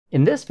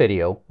In this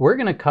video, we're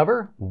going to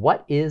cover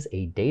what is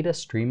a data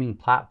streaming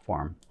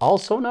platform,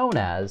 also known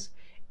as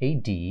a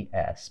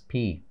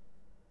DSP.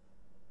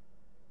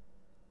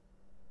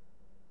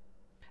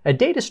 A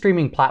data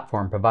streaming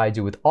platform provides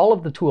you with all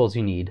of the tools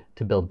you need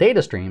to build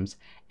data streams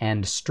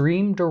and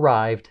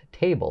stream-derived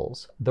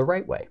tables the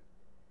right way.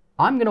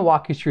 I'm going to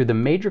walk you through the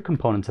major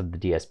components of the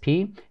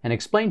DSP and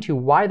explain to you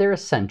why they're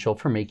essential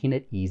for making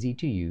it easy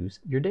to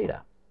use your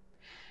data.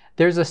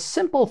 There's a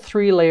simple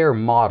three-layer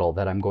model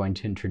that I'm going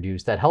to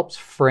introduce that helps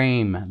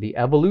frame the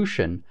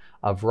evolution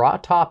of raw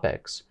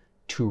topics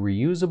to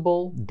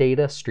reusable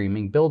data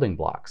streaming building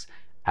blocks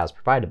as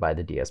provided by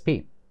the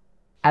DSP.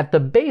 At the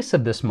base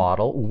of this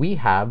model, we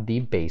have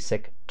the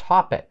basic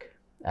topic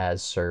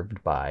as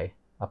served by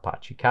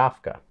Apache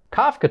Kafka.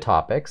 Kafka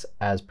topics,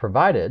 as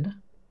provided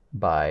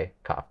by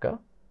Kafka,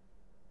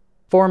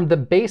 form the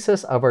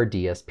basis of our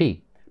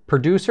DSP.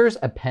 Producers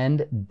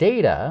append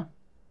data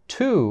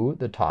to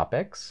the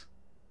topics,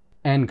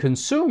 and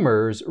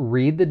consumers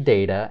read the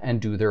data and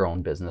do their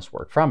own business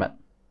work from it.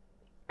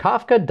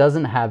 Kafka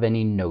doesn't have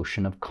any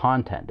notion of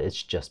content.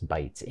 It's just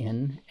bytes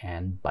in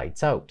and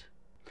bytes out.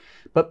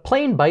 But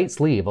plain bytes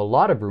leave a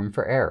lot of room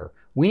for error.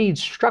 We need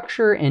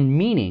structure and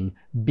meaning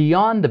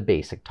beyond the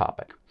basic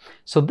topic.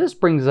 So this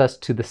brings us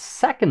to the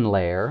second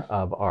layer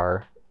of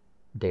our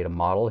data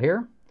model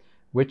here,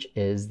 which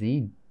is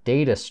the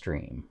data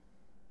stream.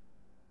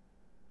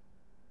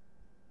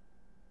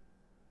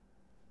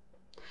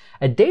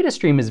 A data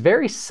stream is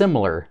very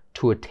similar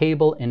to a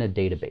table in a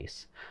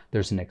database.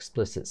 There's an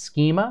explicit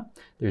schema,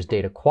 there's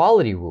data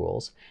quality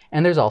rules,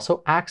 and there's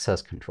also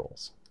access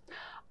controls.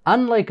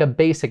 Unlike a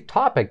basic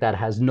topic that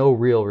has no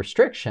real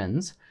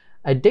restrictions,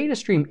 a data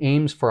stream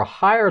aims for a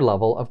higher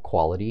level of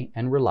quality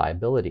and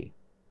reliability.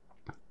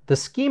 The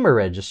schema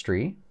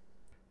registry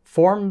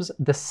forms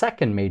the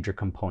second major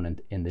component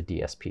in the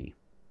DSP.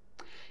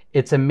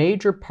 It's a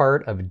major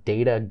part of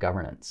data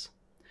governance.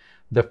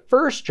 The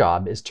first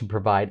job is to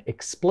provide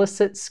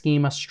explicit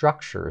schema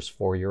structures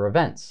for your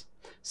events,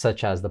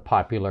 such as the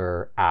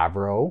popular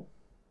Avro,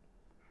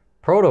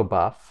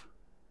 protobuf,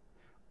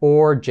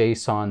 or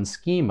JSON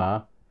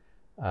schema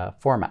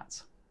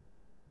formats.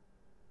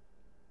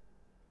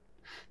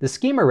 The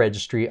schema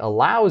registry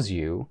allows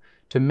you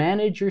to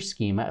manage your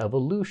schema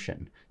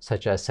evolution,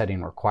 such as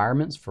setting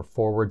requirements for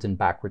forwards and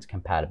backwards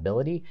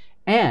compatibility,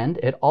 and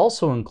it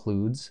also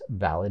includes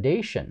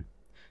validation.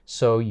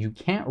 So you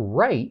can't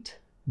write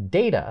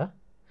data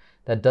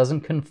that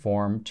doesn't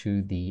conform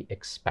to the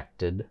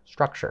expected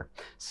structure,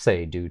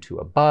 say due to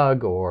a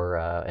bug or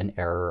an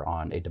error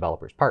on a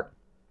developer's part.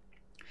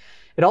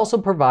 It also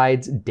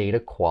provides data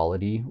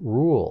quality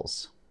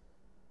rules.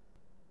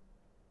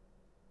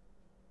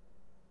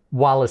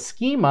 While a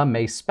schema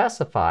may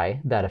specify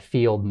that a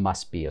field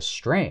must be a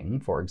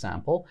string, for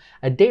example,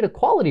 a data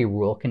quality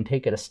rule can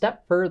take it a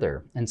step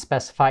further and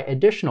specify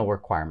additional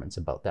requirements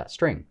about that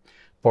string.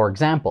 For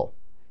example,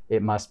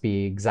 it must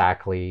be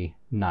exactly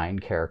 9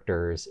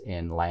 characters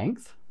in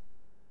length.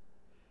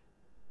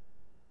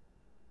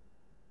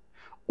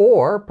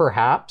 Or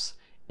perhaps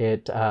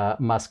it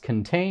must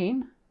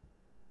contain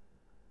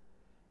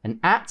an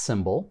 @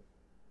 symbol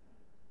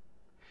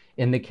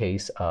in the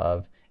case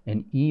of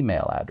an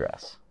email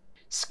address.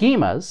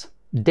 Schemas,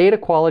 data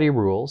quality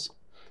rules,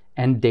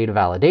 and data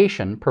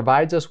validation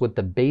provides us with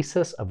the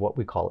basis of what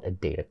we call a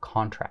data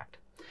contract.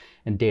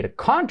 And data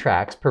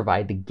contracts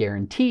provide the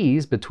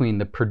guarantees between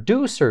the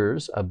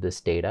producers of this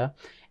data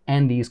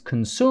and these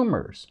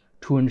consumers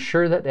to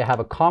ensure that they have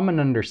a common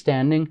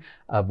understanding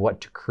of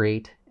what to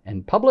create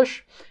and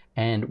publish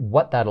and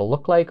what that'll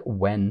look like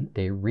when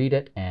they read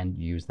it and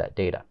use that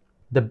data.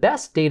 The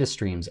best data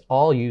streams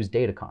all use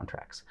data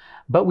contracts,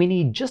 but we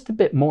need just a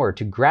bit more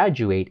to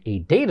graduate a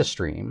data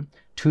stream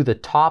to the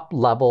top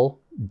level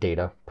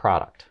data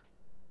product.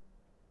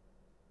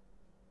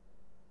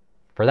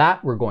 For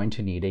that, we're going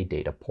to need a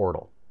data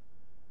portal.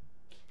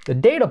 The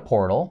data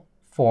portal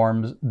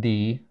forms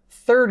the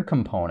third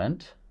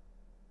component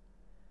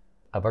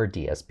of our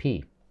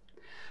DSP.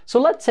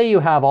 So let's say you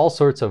have all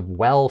sorts of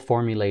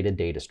well-formulated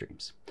data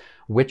streams.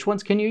 Which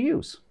ones can you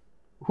use?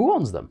 Who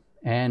owns them?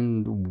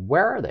 And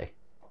where are they?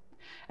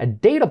 A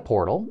data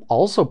portal,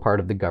 also part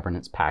of the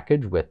governance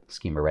package with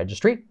schema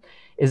registry,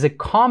 is a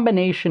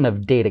combination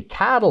of data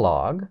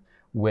catalog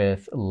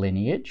with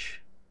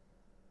lineage,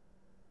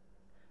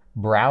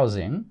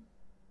 browsing,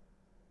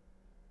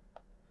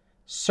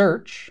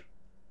 search,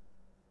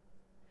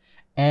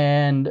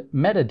 and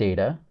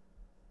metadata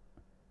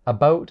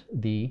about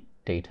the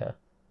data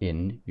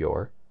in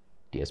your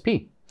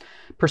DSP.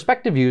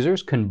 Prospective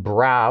users can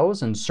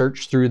browse and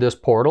search through this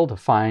portal to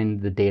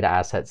find the data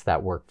assets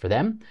that work for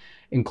them,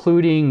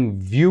 including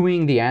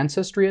viewing the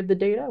ancestry of the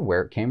data,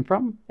 where it came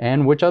from,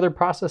 and which other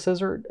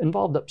processes are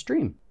involved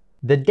upstream.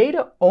 The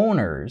data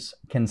owners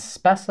can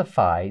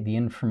specify the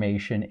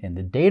information in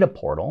the data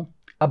portal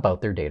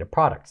about their data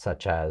product,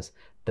 such as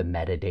the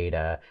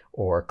metadata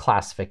or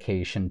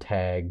classification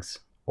tags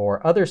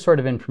or other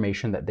sort of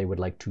information that they would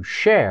like to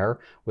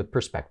share with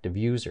prospective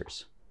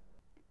users.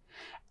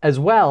 As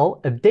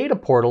well, a data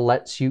portal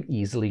lets you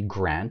easily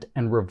grant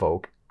and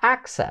revoke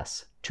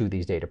access to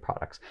these data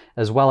products,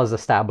 as well as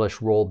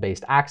establish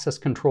role-based access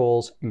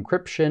controls,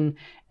 encryption,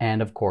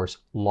 and of course,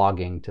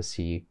 logging to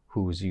see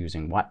who's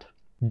using what.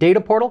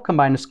 Data portal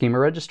combined with Schema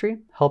Registry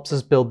helps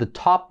us build the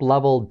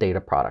top-level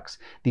data products,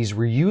 these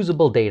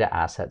reusable data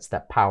assets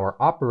that power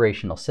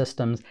operational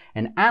systems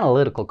and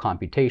analytical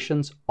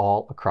computations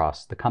all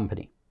across the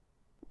company.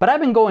 But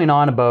I've been going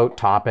on about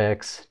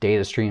topics,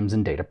 data streams,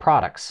 and data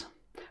products.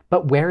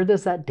 But where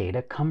does that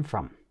data come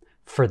from?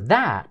 For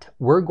that,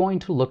 we're going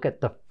to look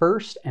at the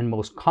first and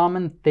most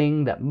common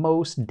thing that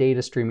most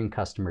data streaming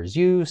customers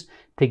use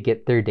to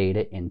get their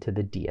data into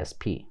the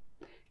DSP: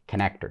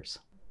 connectors.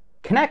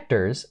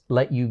 Connectors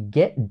let you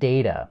get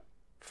data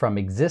from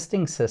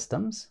existing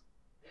systems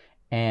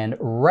and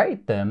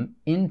write them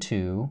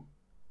into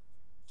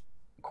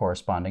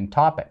corresponding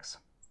topics.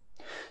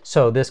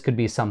 So this could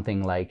be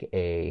something like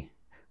a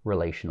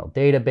relational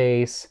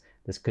database.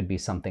 This could be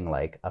something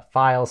like a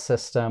file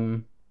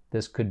system.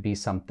 This could be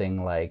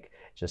something like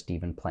just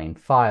even plain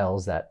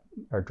files that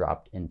are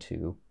dropped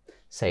into,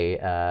 say,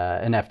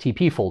 an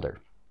FTP folder.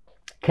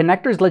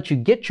 Connectors let you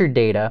get your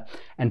data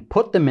and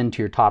put them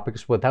into your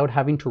topics without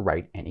having to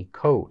write any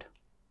code.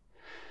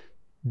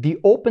 The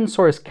open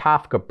source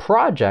Kafka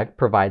project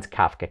provides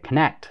Kafka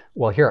Connect.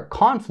 Well, here at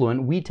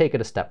Confluent, we take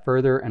it a step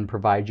further and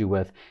provide you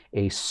with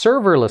a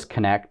serverless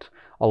Connect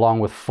along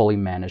with fully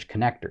managed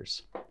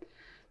connectors.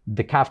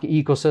 The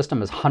Kafka ecosystem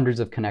has hundreds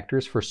of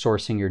connectors for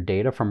sourcing your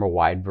data from a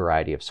wide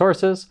variety of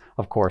sources.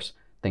 Of course,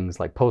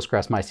 things like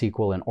Postgres,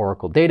 MySQL, and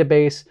Oracle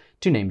database,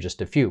 to name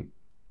just a few.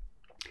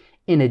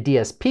 In a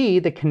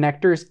DSP, the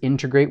connectors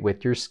integrate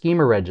with your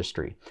schema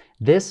registry.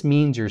 This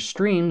means your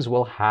streams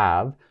will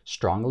have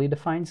strongly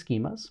defined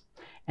schemas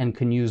and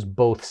can use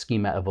both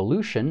schema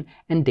evolution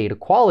and data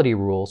quality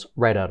rules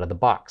right out of the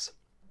box.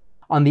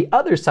 On the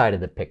other side of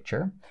the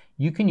picture,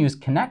 you can use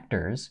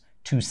connectors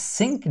to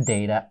sync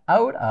data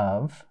out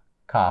of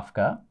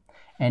Kafka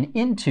and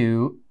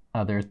into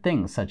other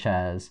things such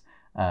as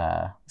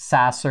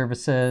SaaS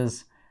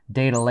services,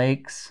 data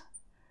lakes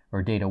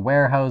or data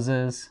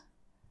warehouses,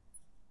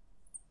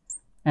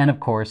 and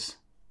of course,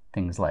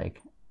 things like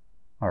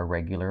our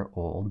regular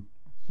old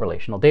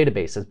relational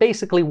databases,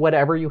 basically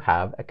whatever you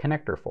have a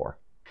connector for.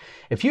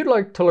 If you'd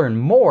like to learn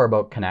more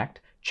about Connect,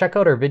 check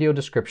out our video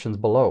descriptions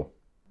below.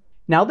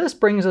 Now this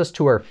brings us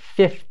to our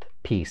fifth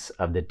piece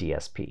of the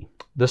DSP,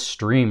 the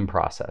stream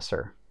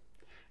processor.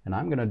 And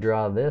I'm going to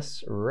draw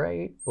this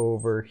right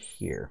over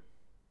here.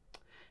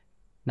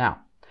 Now,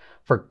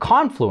 for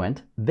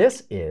Confluent,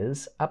 this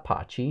is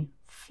Apache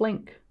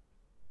Flink.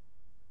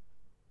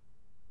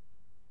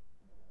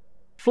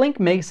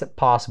 Flink makes it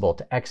possible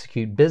to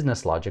execute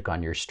business logic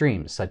on your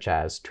streams, such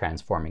as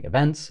transforming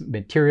events,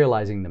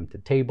 materializing them to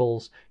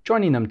tables,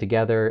 joining them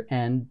together,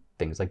 and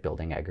things like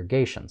building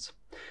aggregations.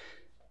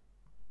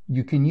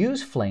 You can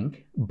use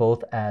Flink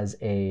both as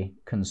a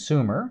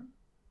consumer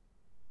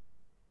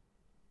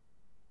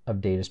of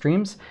data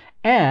streams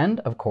and,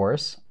 of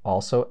course,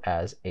 also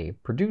as a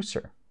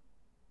producer.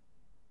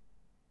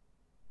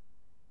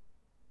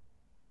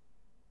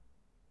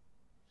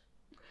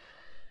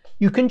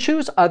 You can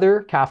choose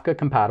other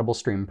Kafka-compatible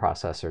stream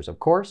processors, of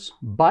course,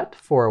 but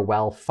for a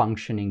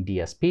well-functioning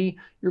DSP,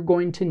 you're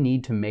going to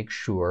need to make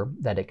sure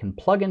that it can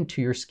plug into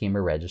your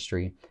schema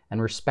registry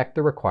and respect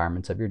the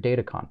requirements of your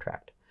data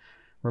contract.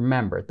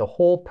 Remember, the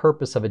whole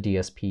purpose of a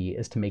DSP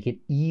is to make it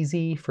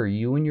easy for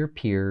you and your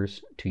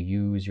peers to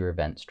use your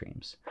event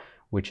streams,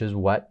 which is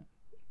what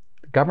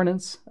the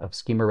governance of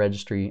Schema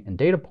Registry and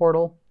Data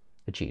Portal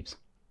achieves.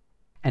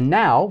 And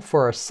now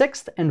for our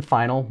sixth and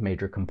final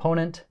major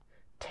component,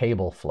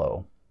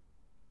 Tableflow.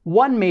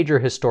 One major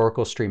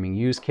historical streaming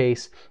use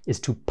case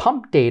is to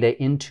pump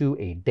data into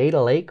a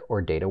data lake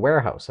or data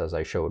warehouse, as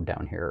I showed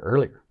down here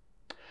earlier.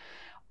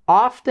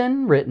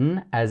 Often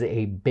written as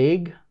a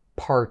big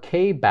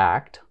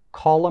Parquet-backed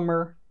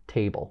columnar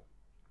table.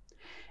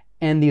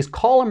 And these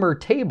columnar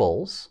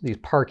tables, these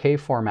Parquet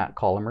format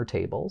columnar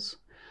tables,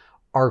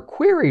 are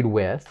queried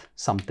with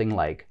something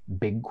like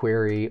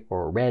BigQuery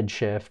or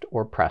Redshift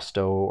or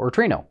Presto or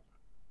Trino.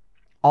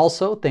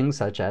 Also things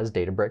such as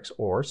Databricks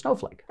or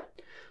Snowflake.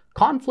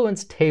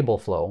 Confluent's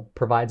Tableflow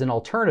provides an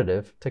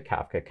alternative to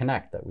Kafka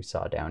Connect that we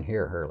saw down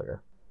here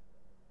earlier.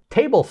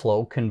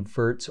 Tableflow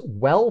converts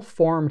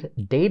well-formed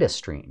data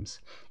streams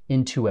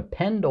into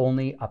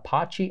append-only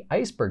Apache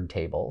Iceberg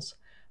tables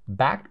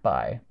backed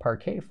by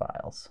Parquet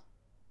files.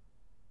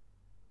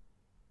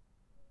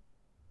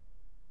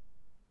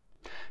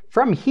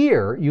 From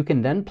here, you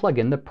can then plug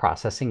in the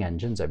processing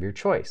engines of your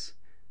choice.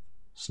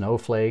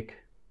 Snowflake,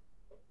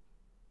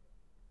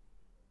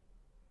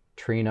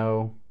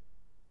 Trino,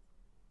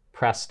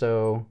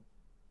 Presto,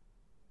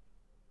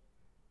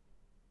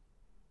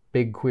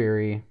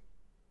 BigQuery,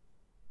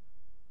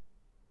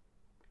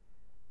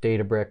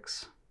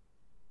 Databricks,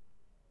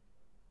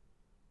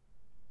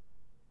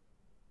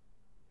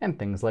 and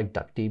things like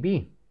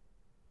DuckDB.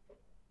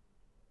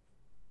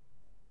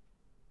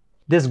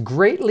 This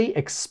greatly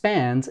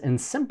expands and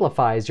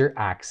simplifies your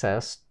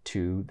access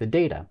to the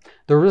data.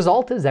 The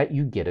result is that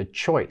you get a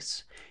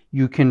choice.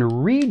 You can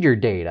read your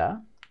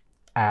data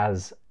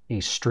as a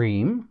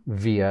stream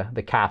via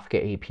the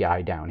Kafka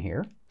API down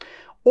here,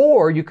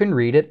 or you can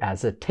read it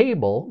as a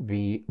table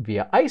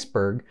via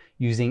Iceberg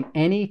using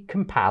any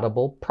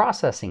compatible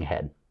processing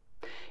head.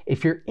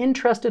 If you're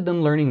interested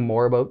in learning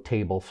more about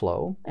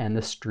Tableflow and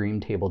the stream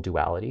table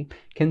duality,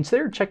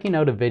 consider checking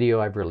out a video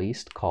I've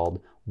released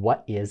called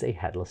What is a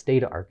Headless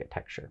Data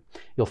Architecture?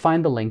 You'll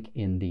find the link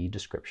in the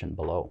description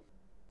below.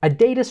 A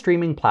data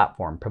streaming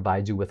platform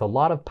provides you with a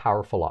lot of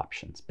powerful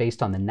options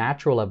based on the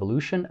natural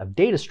evolution of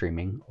data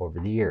streaming over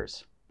the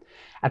years.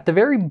 At the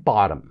very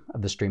bottom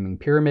of the streaming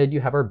pyramid, you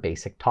have our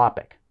basic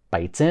topic: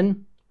 bytes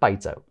in,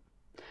 bytes out.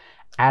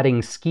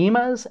 Adding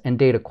schemas and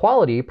data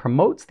quality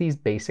promotes these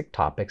basic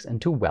topics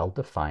into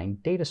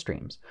well-defined data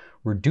streams,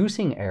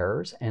 reducing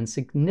errors and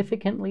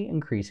significantly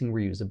increasing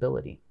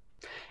reusability.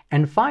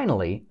 And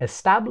finally,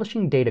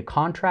 establishing data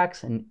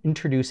contracts and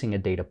introducing a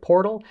data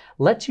portal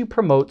lets you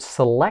promote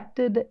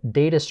selected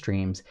data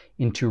streams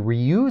into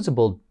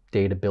reusable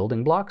data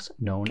building blocks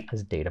known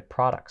as data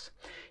products.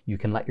 You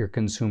can let your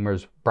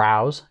consumers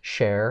browse,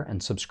 share,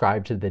 and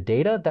subscribe to the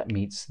data that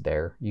meets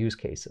their use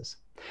cases.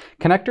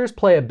 Connectors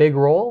play a big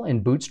role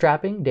in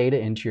bootstrapping data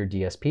into your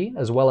DSP,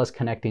 as well as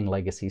connecting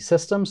legacy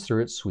systems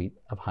through its suite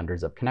of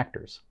hundreds of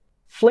connectors.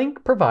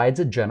 Flink provides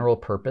a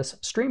general-purpose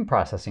stream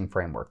processing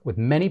framework with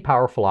many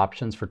powerful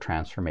options for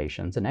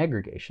transformations and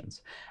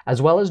aggregations,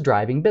 as well as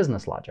driving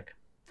business logic.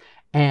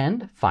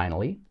 And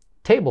finally,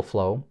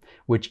 Tableflow,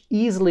 which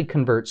easily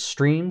converts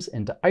streams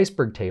into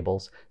Iceberg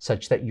tables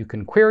such that you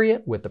can query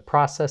it with the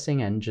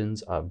processing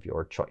engines of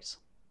your choice.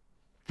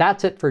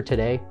 That's it for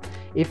today.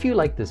 If you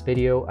like this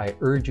video, I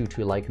urge you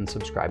to like and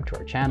subscribe to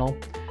our channel.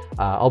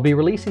 I'll be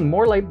releasing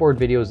more Lightboard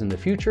videos in the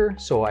future,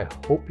 so I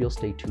hope you'll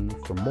stay tuned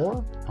for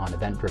more on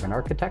event-driven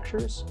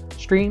architectures,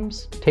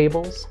 streams,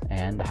 tables,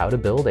 and how to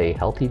build a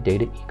healthy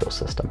data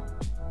ecosystem.